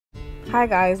Hi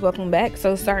guys, welcome back.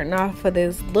 So starting off for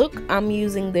this look, I'm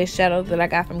using this shadow that I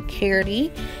got from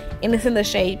Carity, and it's in the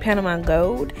shade Panama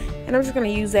Gold, and I'm just going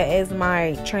to use that as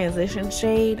my transition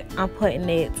shade. I'm putting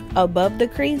it above the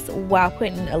crease while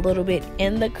putting a little bit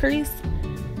in the crease,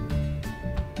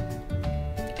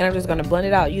 and I'm just going to blend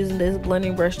it out using this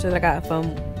blending brush that I got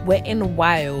from Wet n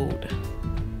Wild.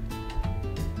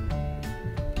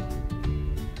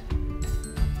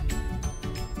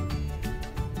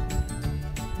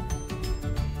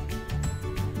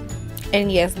 And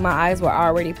yes, my eyes were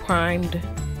already primed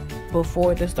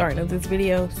before the starting of this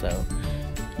video, so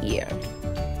yeah.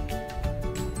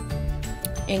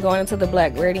 And going into the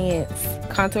Black Radiance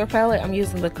contour palette, I'm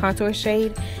using the contour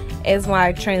shade as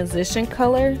my transition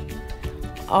color,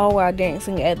 all while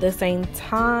dancing at the same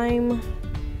time.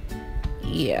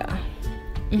 Yeah.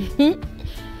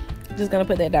 Just gonna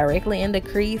put that directly in the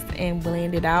crease and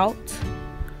blend it out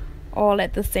all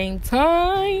at the same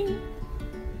time.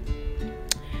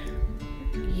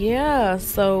 Yeah,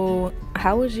 so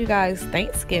how was you guys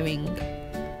Thanksgiving?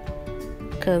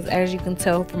 Because as you can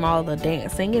tell from all the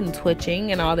dancing and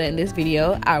twitching and all that in this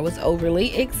video, I was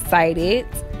overly excited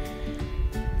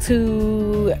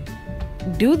to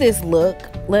do this look,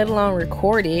 let alone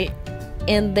record it.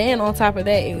 And then on top of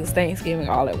that, it was Thanksgiving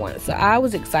all at once. So I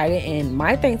was excited, and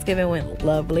my Thanksgiving went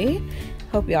lovely.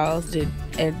 Hope y'all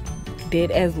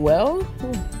did as well.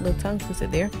 Ooh, little tongue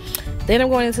twisted there. Then I'm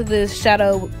going into this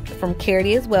shadow from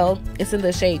Carity as well. It's in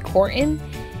the shade Courtin',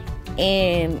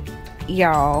 and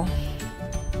y'all,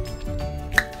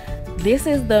 this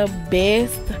is the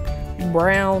best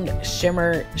brown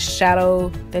shimmer shadow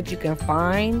that you can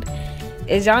find.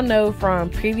 As y'all know from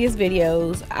previous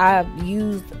videos, I've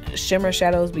used shimmer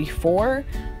shadows before,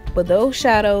 but those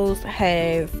shadows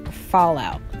have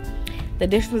fallout. The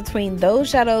difference between those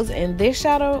shadows and this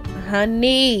shadow,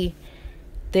 honey,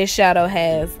 this shadow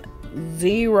has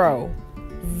zero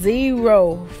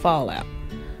fallout.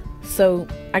 So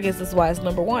I guess that's why it's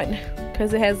number one,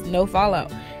 because it has no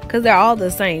fallout, because they're all the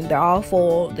same. They're all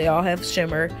full, they all have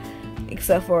shimmer,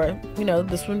 except for, you know,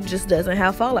 this one just doesn't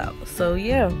have fallout. So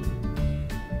yeah.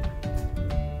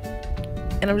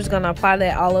 And I'm just gonna apply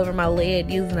that all over my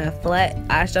lid using a flat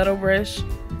eyeshadow brush.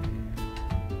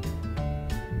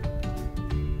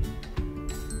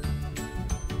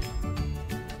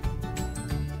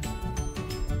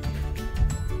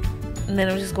 And then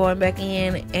I'm just going back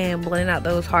in and blending out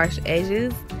those harsh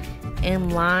edges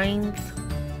and lines.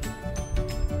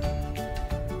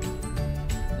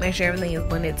 Make sure everything is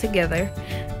blended together.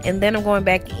 And then I'm going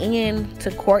back in to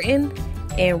Courtin'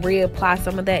 and reapply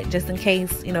some of that, just in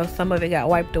case, you know, some of it got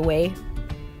wiped away.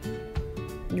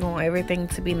 You want everything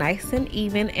to be nice and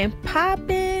even and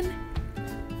popping.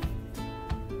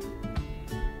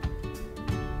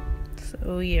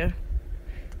 So yeah.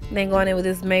 Then going in with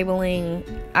this Maybelline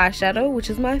eyeshadow, which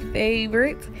is my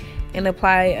favorite, and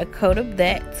apply a coat of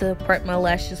that to prep my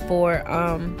lashes for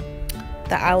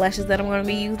the eyelashes that I'm going to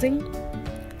be using.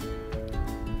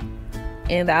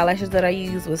 And the eyelashes that I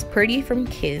used was Pretty from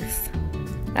Kiss.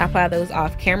 I applied those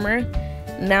off camera.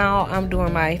 Now I'm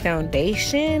doing my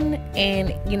foundation,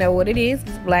 and you know what it is,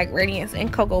 it's Black Radiance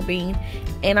and Cocoa Bean.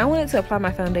 And I wanted to apply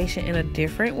my foundation in a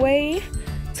different way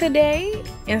today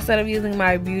instead of using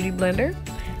my beauty blender.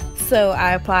 So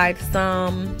I applied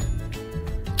some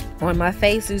on my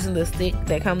face using the stick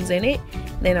that comes in it,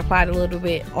 then applied a little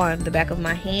bit on the back of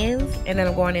my hands, and then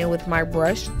I'm going in with my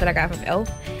brush that I got from e.l.f.,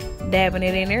 dabbing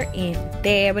it in there and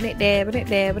dabbing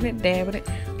it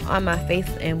on my face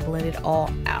and blend it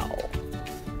all out.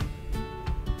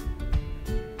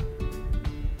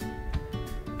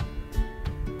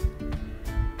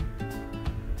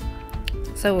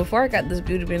 So before I got this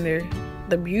beauty blender,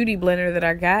 the beauty blender that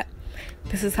I got,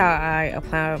 this is how I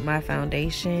apply my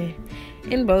foundation.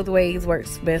 In both ways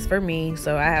works best for me,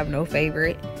 so I have no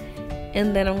favorite.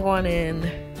 And then I'm going in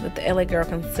with the LA Girl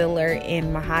concealer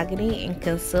in Mahogany and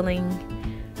concealing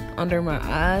under my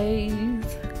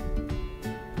eyes,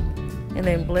 and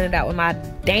then blend it out with my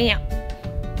damp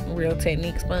Real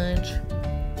Technique sponge.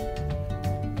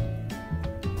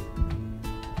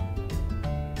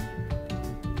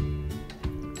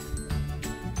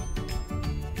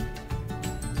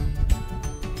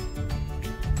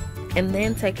 And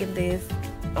then taking this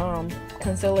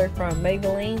concealer from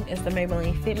Maybelline, it's the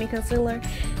Maybelline Fit Me concealer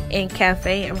in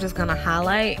Cafe. I'm just gonna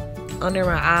highlight under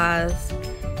my eyes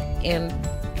and,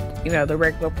 you know, the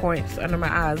regular points under my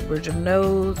eyes, bridge of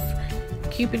nose,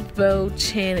 cupid's bow,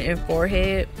 chin, and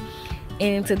forehead.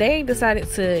 And today I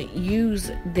decided to use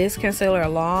this concealer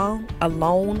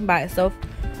alone by itself,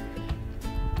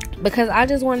 because I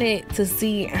just wanted to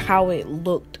see how it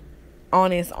looked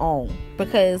on its own,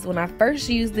 because when I first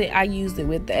used it, I used it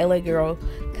with the LA Girl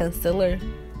concealer,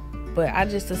 but I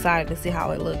just decided to see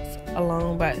how it looks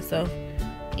alone by itself,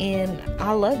 and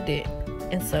I loved it,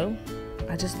 and so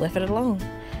I just left it alone.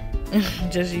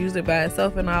 Just used it by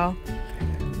itself and all.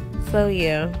 So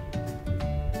yeah.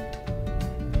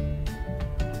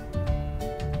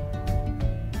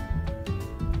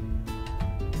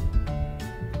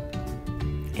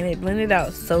 And it blended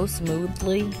out so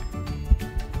smoothly.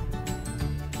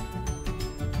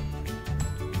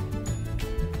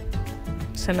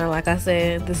 So now, like I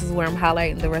said, this is where I'm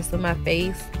highlighting the rest of my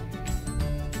face.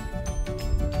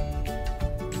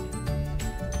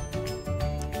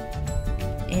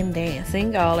 And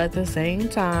dancing all at the same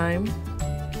time.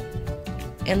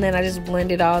 And then I just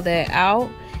blended all that out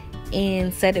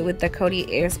and set it with the Coty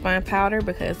Airspun powder,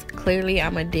 because clearly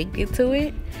I'm addicted to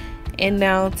it. And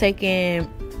now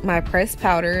taking my pressed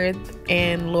powder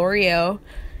and L'Oreal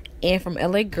and from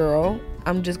LA Girl,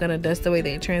 I'm just gonna dust away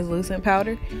that translucent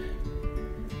powder.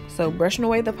 So brushing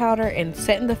away the powder and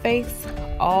setting the face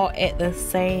all at the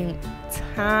same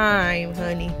time,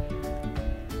 honey.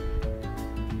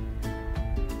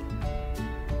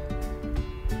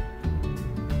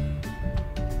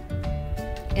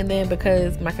 And then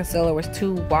because my concealer was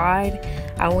too wide,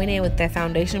 I went in with that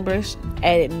foundation brush,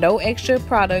 added no extra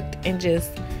product, and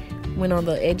just went on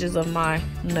the edges of my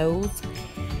nose.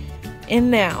 And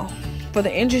now for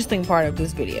the interesting part of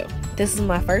this video. This is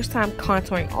my first time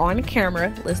contouring on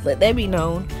camera, let's let that be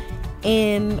known.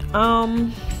 And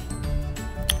I'm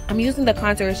using the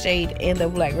contour shade in the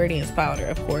Black Radiance powder,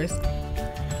 of course,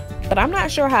 but I'm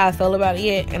not sure how I feel about it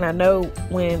yet. And I know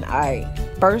when I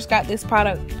first got this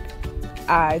product,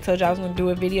 I told you I was going to do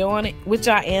a video on it, which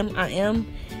I am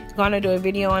going to do a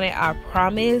video on it, I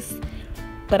promise.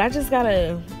 But I just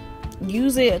gotta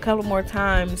use it a couple more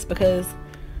times, because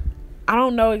I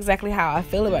don't know exactly how I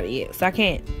feel about it yet. So I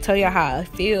can't tell y'all how I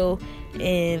feel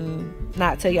and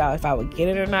not tell y'all if I would get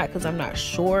it or not, because I'm not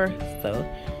sure. So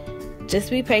just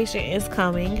be patient, it's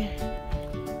coming.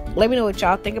 Let me know what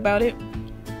y'all think about it.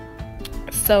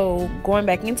 So going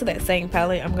back into that same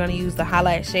palette, I'm going to use the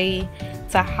highlight shade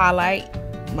to highlight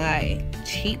my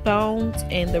cheekbones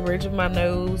and the bridge of my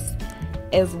nose,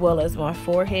 as well as my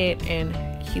forehead and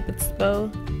Cupid's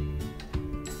bow.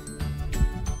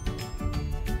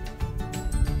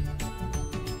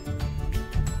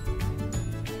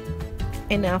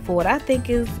 And now for what I think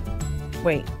is,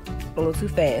 wait, a little too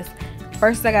fast.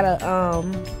 First I gotta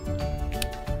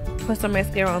put some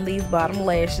mascara on these bottom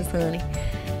lashes, honey.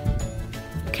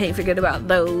 Can't forget about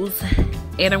those.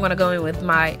 And I'm gonna go in with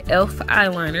my e.l.f.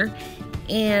 eyeliner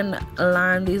and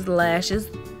line these lashes,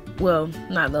 well,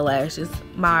 not the lashes,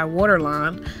 my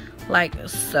waterline, like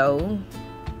so.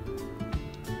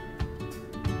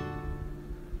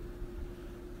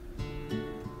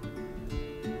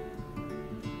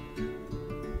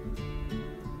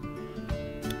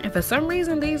 And for some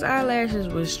reason these eyelashes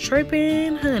was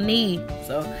tripping, honey,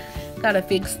 so gotta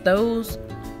fix those.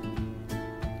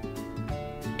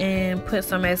 And put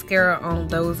some mascara on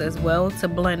those as well to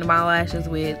blend my lashes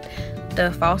with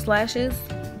the false lashes.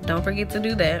 Don't forget to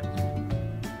do that.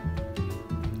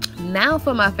 Now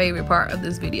for my favorite part of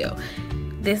this video.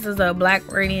 This is a Black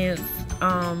Radiance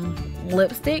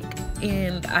lipstick,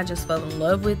 and I just fell in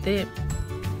love with it,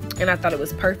 and I thought it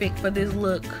was perfect for this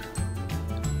look.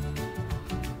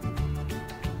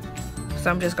 So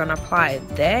I'm just gonna apply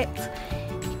that,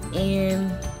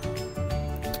 and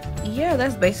yeah,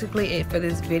 that's basically it for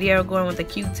this video. Going with the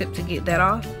Q-tip to get that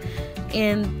off.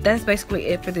 And that's basically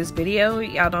it for this video.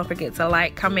 Y'all don't forget to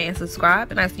like, comment, and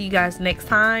subscribe. And I'll see you guys next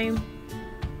time.